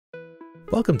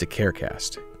Welcome to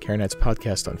CareCast, CareNet's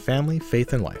podcast on family,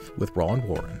 faith, and life with Roland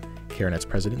Warren, CareNet's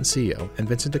president and CEO, and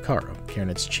Vincent DeCaro,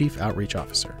 CareNet's chief outreach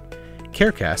officer.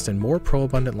 CareCast and more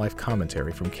pro-abundant life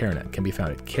commentary from CareNet can be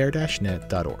found at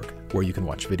care-net.org, where you can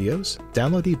watch videos,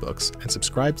 download ebooks, and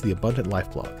subscribe to the Abundant Life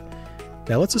blog.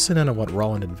 Now let's listen in on what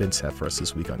Roland and Vince have for us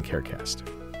this week on CareCast.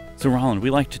 So, Roland, we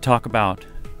like to talk about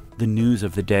the news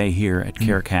of the day here at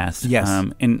CareCast. Yes.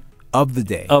 Of the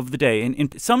day.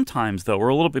 And sometimes, though, we're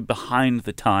a little bit behind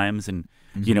the times and,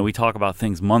 we talk about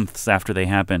things months after they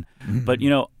happen. But,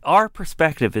 our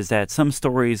perspective is that some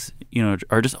stories,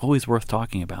 are just always worth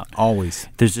talking about. Always.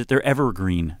 They're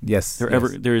evergreen. Yes.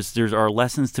 There's are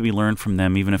lessons to be learned from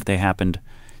them, even if they happened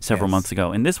several months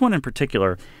ago. And this one in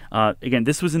particular, again,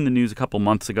 this was in the news a couple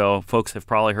months ago. Folks have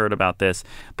probably heard about this,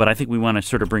 but I think we want to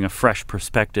sort of bring a fresh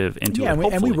perspective into it.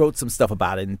 And we wrote some stuff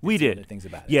about it. We did. Things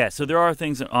about it. Yeah, so there are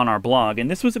things on our blog.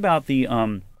 And this was about the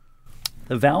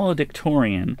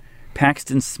valedictorian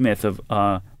Paxton Smith of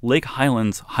Lake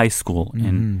Highlands High School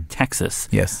in Texas.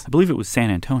 Yes. I believe it was San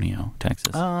Antonio,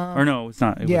 Texas. Or no, it's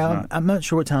not. I'm not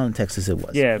sure what town in Texas it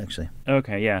was, actually.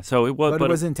 Okay, yeah. So it was, but it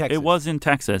was in Texas. It was in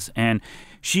Texas. And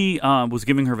she was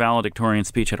giving her valedictorian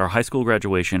speech at our high school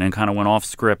graduation and kind of went off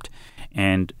script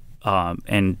and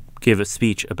give a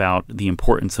speech about the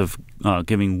importance of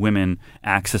giving women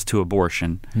access to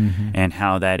abortion and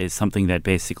how that is something that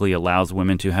basically allows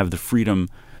women to have the freedom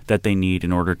that they need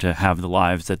in order to have the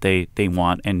lives that they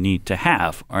want and need to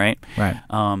have. All right. Right.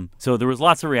 So there was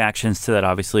lots of reactions to that,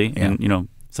 obviously, and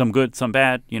some good, some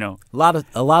bad. A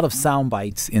lot of sound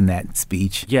bites in that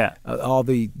speech. Yeah. All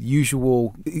the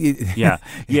usual. Yeah.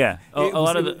 A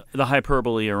lot of the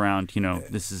hyperbole around.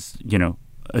 This is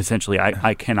essentially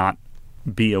I cannot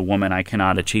be a woman. I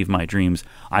cannot achieve my dreams.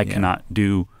 I cannot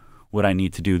do what I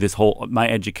need to do. My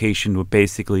education would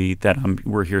basically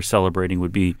we're here celebrating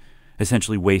would be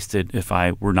essentially wasted if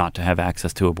I were not to have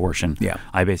access to abortion. Yeah,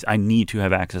 I need to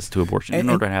have access to abortion in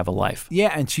order to have a life.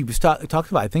 Yeah, and she was talked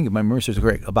about, I think, if my memory serves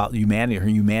correct, about humanity. Her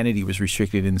humanity was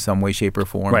restricted in some way, shape, or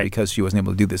form because she wasn't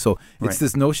able to do this. So it's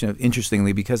this notion of,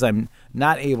 interestingly, because I'm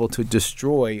not able to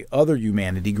destroy other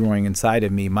humanity growing inside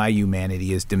of me, my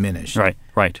humanity is diminished. Right.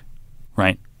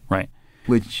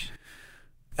 Which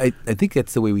I think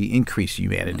that's the way we increase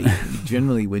humanity.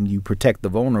 Generally, when you protect the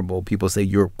vulnerable, people say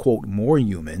you're, quote, more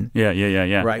human. Yeah.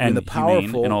 Right. And when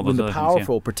the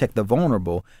powerful protect the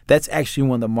vulnerable, that's actually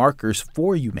one of the markers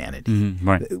for humanity.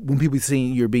 Right. When people say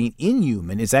you're being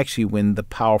inhuman, it's actually when the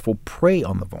powerful prey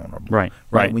on the vulnerable.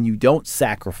 Right. When you don't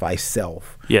sacrifice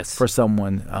self for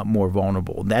someone more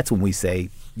vulnerable, that's when we say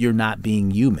you're not being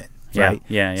human. Right.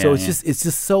 So it's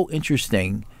just so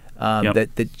interesting.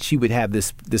 That she would have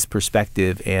this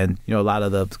perspective, and a lot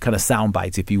of the kind of sound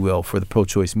bites, if you will, for the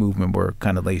pro-choice movement were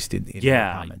kind of laced in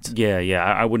her comments. Yeah.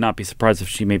 I would not be surprised if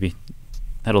she maybe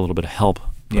had a little bit of help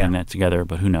putting that together,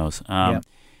 but who knows?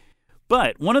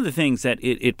 But one of the things that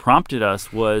it prompted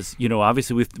us was,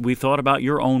 obviously we thought about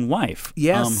your own wife,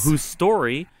 whose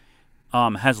story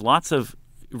has lots of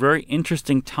very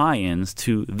interesting tie-ins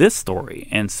to this story,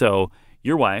 and so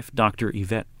your wife, Dr.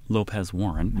 Yvette Lopez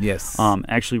Warren,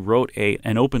 actually wrote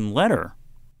an open letter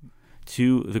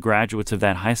to the graduates of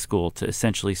that high school to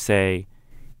essentially say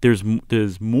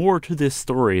there's more to this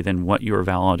story than what your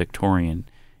valedictorian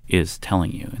is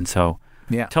telling you. And so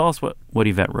tell us what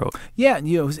Yvette wrote. Yeah,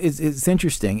 it's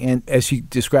interesting. And as she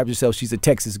describes herself, she's a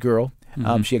Texas girl.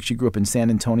 She actually grew up in San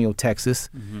Antonio, Texas,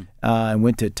 and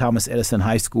went to Thomas Edison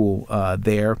High School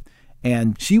there.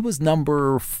 And she was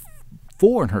number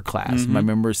 4 in her class. My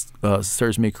memory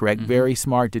serves me correct. Very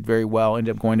smart, did very well.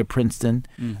 Ended up going to Princeton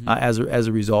as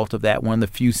a result of that. One of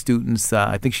the few students,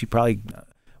 I think she probably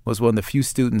was one of the few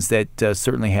students that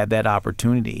certainly had that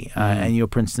opportunity.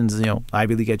 And Princeton's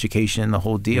Ivy League education, the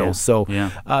whole deal.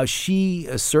 She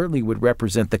certainly would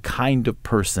represent the kind of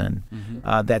person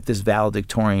that this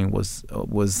valedictorian was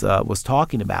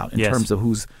talking about in terms of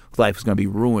whose life was going to be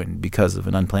ruined because of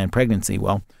an unplanned pregnancy.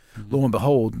 Well, lo and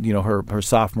behold, her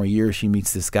sophomore year, she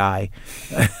meets this guy,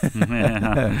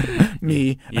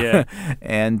 me,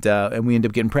 and we end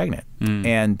up getting pregnant.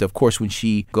 And of course, when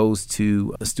she goes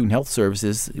to Student Health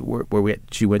Services, where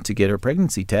she went to get her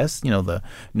pregnancy test, the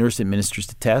nurse administers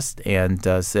the test and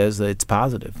says that it's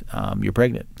positive, you're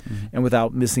pregnant. And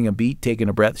without missing a beat, taking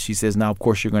a breath, she says, "Now, of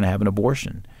course, you're going to have an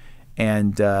abortion."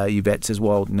 And Yvette says,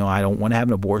 "Well, no, I don't want to have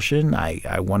an abortion.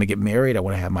 I want to get married. I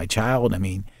want to have my child. I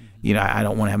mean, I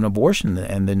don't want to have an abortion."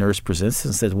 And the nurse presents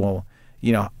and says, "Well,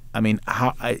 it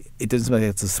doesn't seem like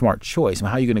that's a smart choice.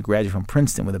 How are you going to graduate from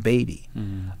Princeton with a baby?"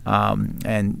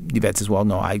 And Yvette says, "Well,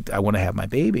 no, I want to have my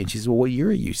baby." And she says, "Well, what year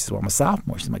are you?" She says, "Well, I'm a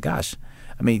sophomore." She says, "My gosh,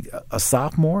 a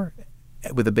sophomore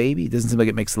with a baby? It doesn't seem like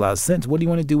it makes a lot of sense. What do you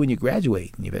want to do when you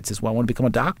graduate? And Yvette says, well, I want to become a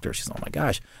doctor. She says, oh my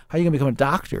gosh, how are you going to become a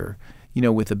doctor,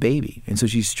 with a baby? And so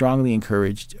she strongly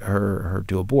encouraged her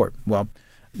to abort. Well,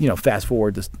 fast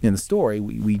forward in the story,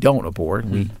 we don't abort.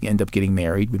 We end up getting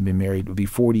married. We've been married, it'll be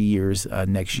 40 years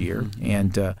next year.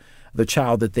 And the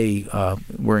child that they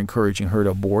were encouraging her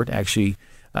to abort actually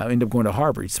ended up going to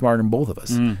Harvard. He's smarter than both of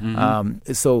us.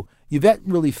 So Yvette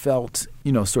really felt,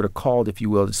 sort of called, if you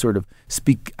will, to sort of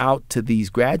speak out to these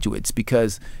graduates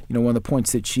because, one of the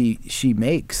points that she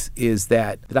makes is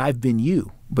that I've been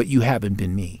you, but you haven't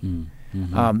been me.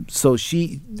 So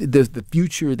the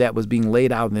future that was being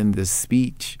laid out in this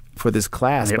speech for this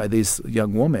class by this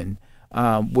young woman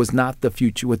was not the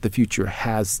future, what the future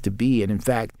has to be. And in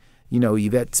fact,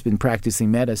 Yvette's been practicing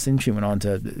medicine. She went on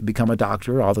to become a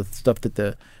doctor, all the stuff that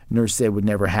the nurse said would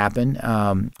never happen.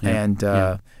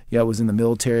 Was in the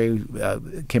military,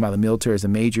 came out of the military as a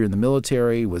major in the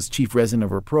military, was chief resident of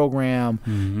her program,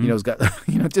 has got,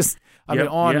 just, on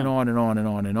and on and on and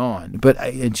on and on. But,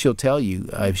 and she'll tell you,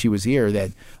 if she was here,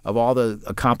 that of all the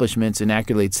accomplishments and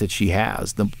accolades that she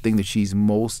has, the thing that she's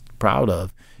most proud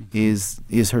of is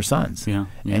her sons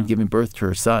and giving birth to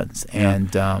her sons.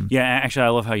 And actually, I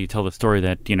love how you tell the story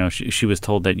that, she was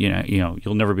told that,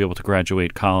 you'll never be able to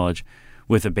graduate college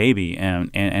with a baby,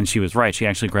 and she was right. She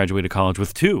actually graduated college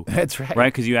with 2. That's right.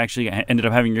 Right, because you actually ended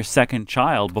up having your second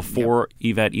child before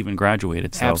Yvette even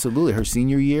graduated. So. Absolutely. Her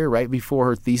senior year, right before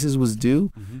her thesis was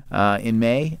due in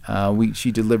May,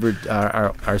 she delivered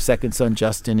our second son,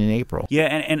 Justin, in April. Yeah,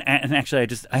 and actually,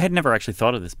 I had never actually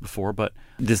thought of this before, but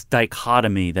this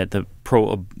dichotomy that the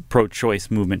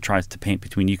pro-choice movement tries to paint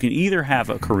between you can either have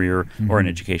a career or an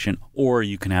education, or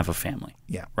you can have a family.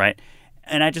 Yeah. Right?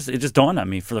 And it just dawned on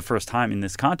me for the first time in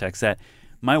this context that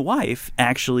my wife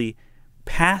actually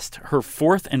passed her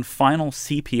 4th and final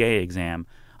CPA exam,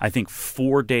 I think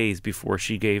 4 days before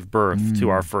she gave birth to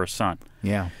our first son.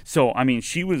 Yeah. So,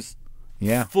 she was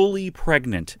fully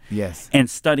pregnant and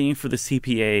studying for the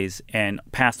CPAs and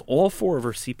passed all 4 of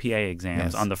her CPA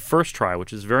exams on the first try,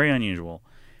 which is very unusual,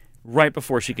 right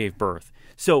before she gave birth.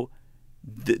 So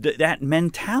that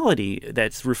mentality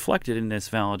that's reflected in this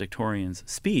valedictorian's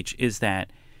speech is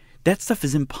that stuff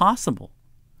is impossible.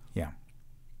 Yeah.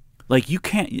 Like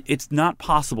it's not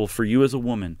possible for you as a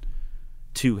woman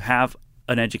to have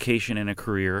an education and a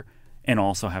career and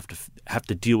also have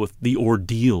to deal with the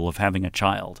ordeal of having a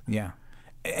child. Yeah.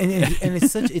 And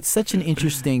it's such an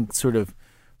interesting sort of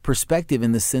perspective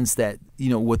in the sense that,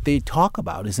 what they talk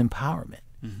about is empowerment.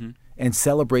 And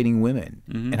celebrating women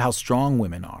and how strong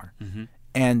women are.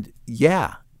 And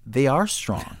they are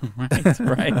strong.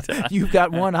 Right. You've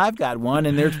got one, I've got one,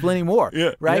 and there's plenty more.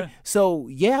 Right? Yeah. So,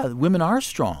 women are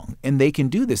strong and they can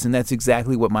do this. And that's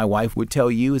exactly what my wife would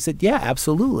tell you is that,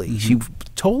 absolutely. She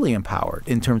totally empowered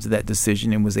in terms of that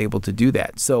decision and was able to do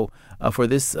that. So for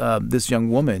this young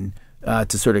woman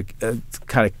to sort of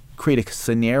kind of create a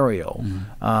scenario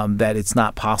that it's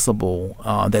not possible,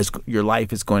 that your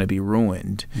life is going to be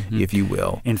ruined, if you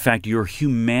will. In fact, your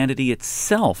humanity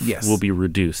itself will be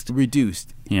reduced.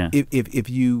 Yeah. If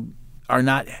you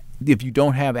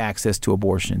don't have access to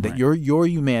abortion, that your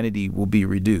humanity will be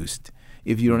reduced.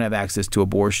 If you don't have access to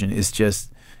abortion, it's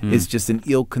just an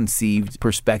ill-conceived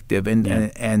perspective,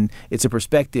 and it's a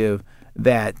perspective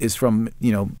that is from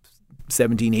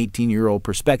 17, 18-year-old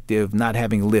perspective, not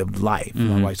having lived life.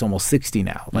 My wife's almost 60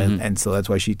 now, and so that's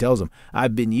why she tells him,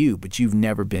 I've been you, but you've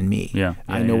never been me.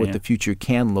 I know what the future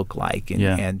can look like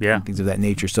and things of that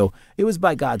nature. So it was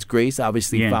by God's grace,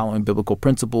 obviously following biblical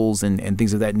principles and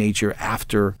things of that nature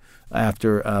after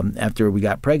we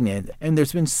got pregnant. And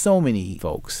there's been so many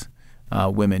folks,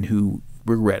 women who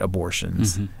regret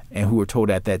abortions and who were told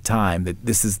at that time that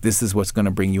this is what's going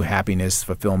to bring you happiness,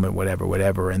 fulfillment,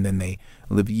 whatever, and then they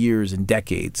live years and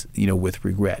decades, with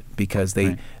regret because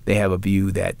they have a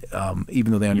view that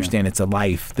even though they understand it's a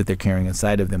life that they're carrying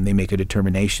inside of them, they make a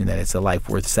determination that it's a life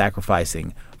worth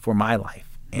sacrificing for my life,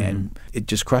 and it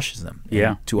just crushes them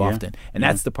too often. And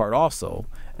that's the part also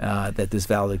that this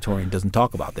valedictorian doesn't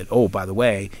talk about, that, oh, by the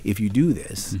way, if you do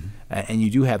this and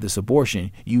you do have this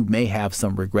abortion, you may have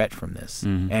some regret from this.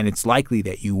 And it's likely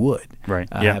that you would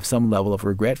have some level of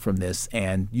regret from this,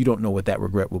 and you don't know what that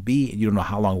regret will be, and you don't know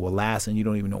how long it will last, and you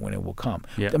don't even know when it will come.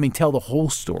 I mean, tell the whole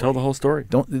story. Tell the whole story.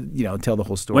 Tell the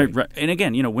whole story. Right. And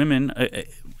again, women,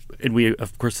 and we,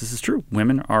 of course, this is true.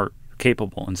 Women are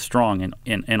capable and strong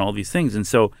and all these things. And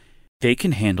so they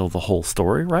can handle the whole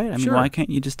story, right? I mean, Sure. why can't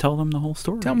you just tell them the whole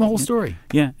story? Tell them the whole story.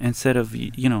 Yeah, instead of,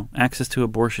 access to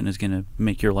abortion is going to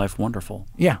make your life wonderful.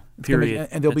 Yeah. Period.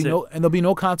 And there'll be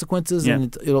no consequences, Yeah.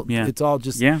 and Yeah. it's all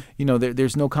just Yeah.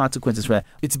 there's no consequences for that.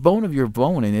 It's bone of your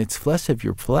bone and it's flesh of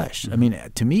your flesh. I mean,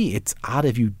 to me, it's odd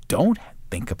if you don't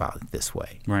think about it this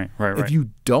way. Right. If you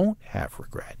don't have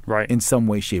regret, Right. in some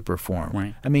way, shape, or form.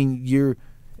 Right. I mean,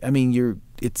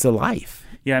 it's a life.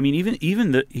 Yeah, I mean,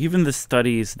 even the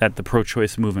studies that the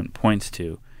pro-choice movement points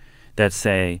to that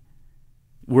say,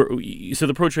 so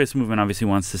the pro-choice movement obviously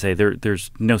wants to say there's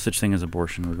no such thing as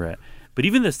abortion regret. But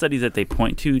even the studies that they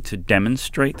point to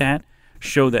demonstrate that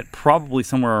show that probably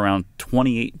somewhere around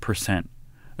 28%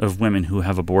 of women who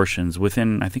have abortions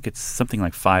within, I think it's something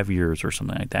like 5 years or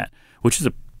something like that, which is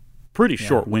a pretty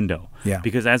short window. Yeah.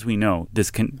 Because as we know,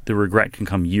 the regret can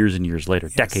come years and years later,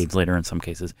 decades later in some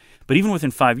cases. But even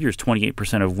within 5 years,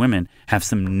 28% of women have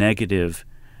some negative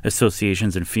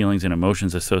associations and feelings and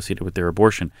emotions associated with their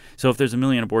abortion. So if there's 1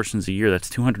 million abortions a year, that's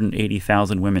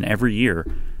 280,000 women every year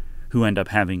who end up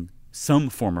having some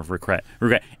form of regret.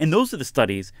 And those are the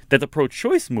studies that the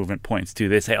pro-choice movement points to.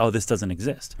 They say, oh, this doesn't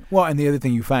exist. Well, and the other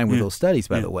thing you find with those studies,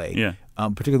 by the way, Yeah.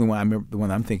 particularly the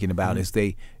one I'm thinking about, is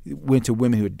they went to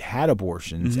women who had had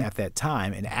abortions at that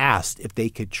time and asked if they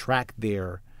could track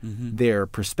their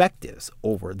perspectives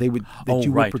over. They would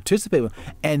would participate with,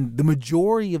 and the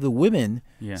majority of the women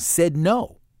said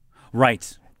no.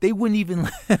 Right. They wouldn't even.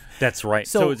 That's right.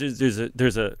 So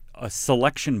there's a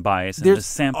selection bias in There's the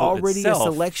sample already itself.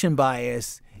 a selection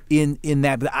bias in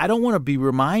that. But I don't want to be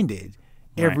reminded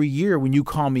every year when you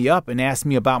call me up and ask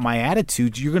me about my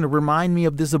attitudes. You're going to remind me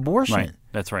of this abortion. Right.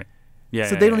 That's right. Yeah.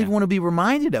 So they don't even want to be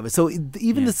reminded of it. So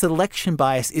even the selection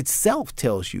bias itself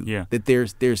tells you that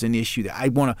there's an issue. That I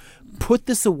want to put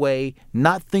this away,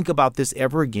 not think about this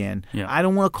ever again. Yeah. I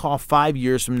don't want to call 5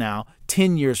 years from now,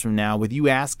 10 years from now, with you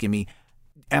asking me,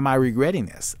 am I regretting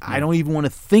this? I don't even want to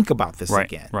think about this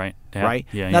again. Right. Yeah. Right?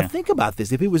 Yeah. Now think about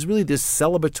this. If it was really this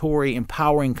celebratory,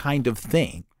 empowering kind of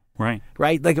thing, Right.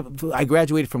 like I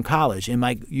graduated from college and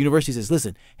my university says,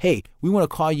 listen, hey, we want to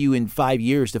call you in 5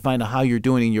 years to find out how you're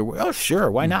doing in your work. Oh,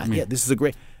 sure. Why not? Yeah, this is a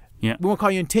great. Yeah. We want to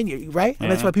call you in 10 years, right?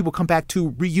 And that's why people come back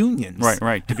to reunions.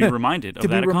 Right. To be reminded of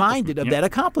that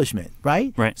accomplishment,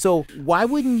 right? Right. So why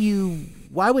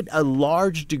would a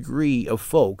large degree of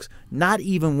folks not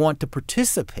even want to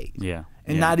participate? Yeah.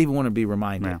 And not even want to be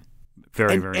reminded? Yeah.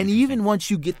 Very, very And even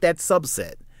once you get that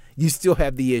subset, you still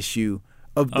have the issue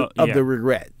of the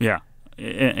regret. Yeah.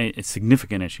 A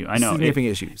significant issue. I know.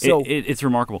 Significant issue. So it's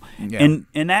remarkable. Yeah.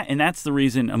 And that's the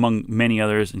reason, among many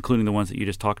others, including the ones that you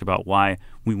just talked about, why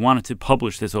we wanted to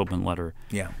publish this open letter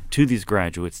to these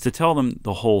graduates, to tell them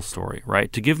the whole story,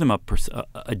 right? To give them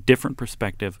a different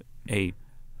perspective, a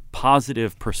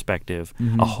positive perspective,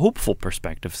 a hopeful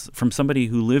perspective from somebody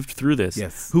who lived through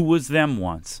this, who was them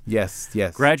once. Yes.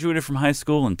 Graduated from high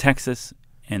school in Texas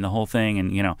and the whole thing.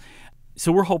 And,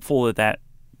 so we're hopeful that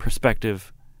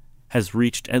perspective has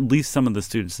reached at least some of the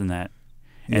students in that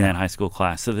high school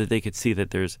class, so that they could see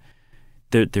that there's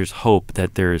hope,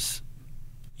 that there's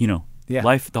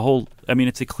life. The whole, I mean,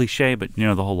 it's a cliche, but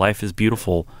the whole life is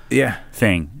beautiful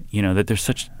thing. That there's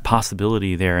such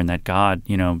possibility there, and that God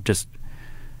just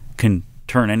can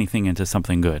turn anything into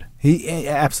something good. He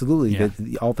absolutely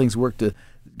that all things work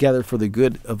together for the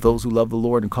good of those who love the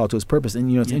Lord and call to His purpose.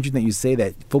 And it's interesting that you say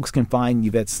that. Folks can find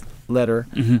Yvette's letter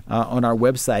on our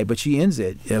website, but she ends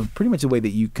it pretty much the way that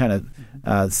you kind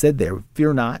of said there.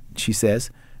 Fear not, she says,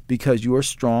 because you are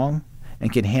strong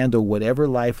and can handle whatever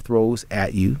life throws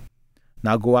at you.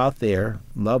 Now go out there,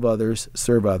 love others,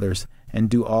 serve others, and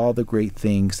do all the great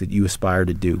things that you aspire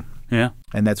to do. Yeah.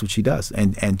 And that's what she does,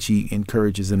 and she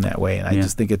encourages them that way. And I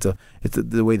just think it's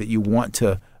the way that you want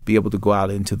to be able to go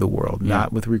out into the world,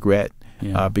 not with regret,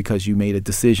 because you made a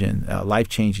decision, a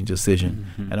life-changing decision,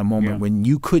 at a moment when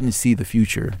you couldn't see the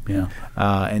future. Yeah.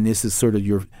 And this is sort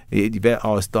of Yvette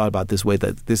always thought about this way,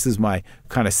 that this is my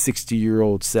kind of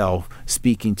 60-year-old self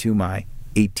speaking to my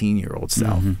 18-year-old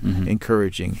self,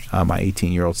 encouraging my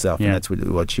 18-year-old self, and that's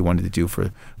what she wanted to do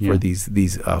for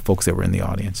these folks that were in the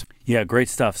audience. Yeah, great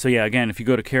stuff. So again, if you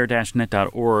go to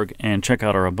care-net.org and check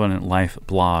out our Abundant Life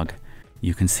blog,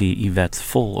 you can see Yvette's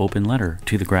full open letter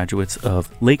to the graduates of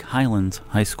Lake Highlands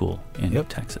High School in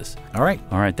Texas. All right.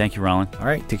 Thank you, Roland. All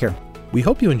right, take care. We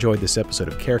hope you enjoyed this episode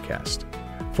of CareCast.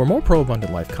 For more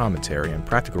pro-abundant life commentary and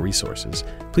practical resources,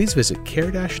 please visit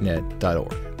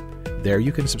care-net.org. There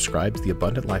you can subscribe to the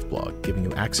Abundant Life blog, giving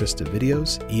you access to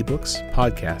videos, ebooks,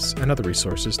 podcasts, and other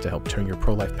resources to help turn your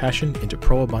pro-life passion into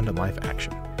pro-abundant life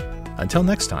action. Until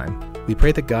next time, we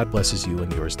pray that God blesses you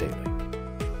and yours daily.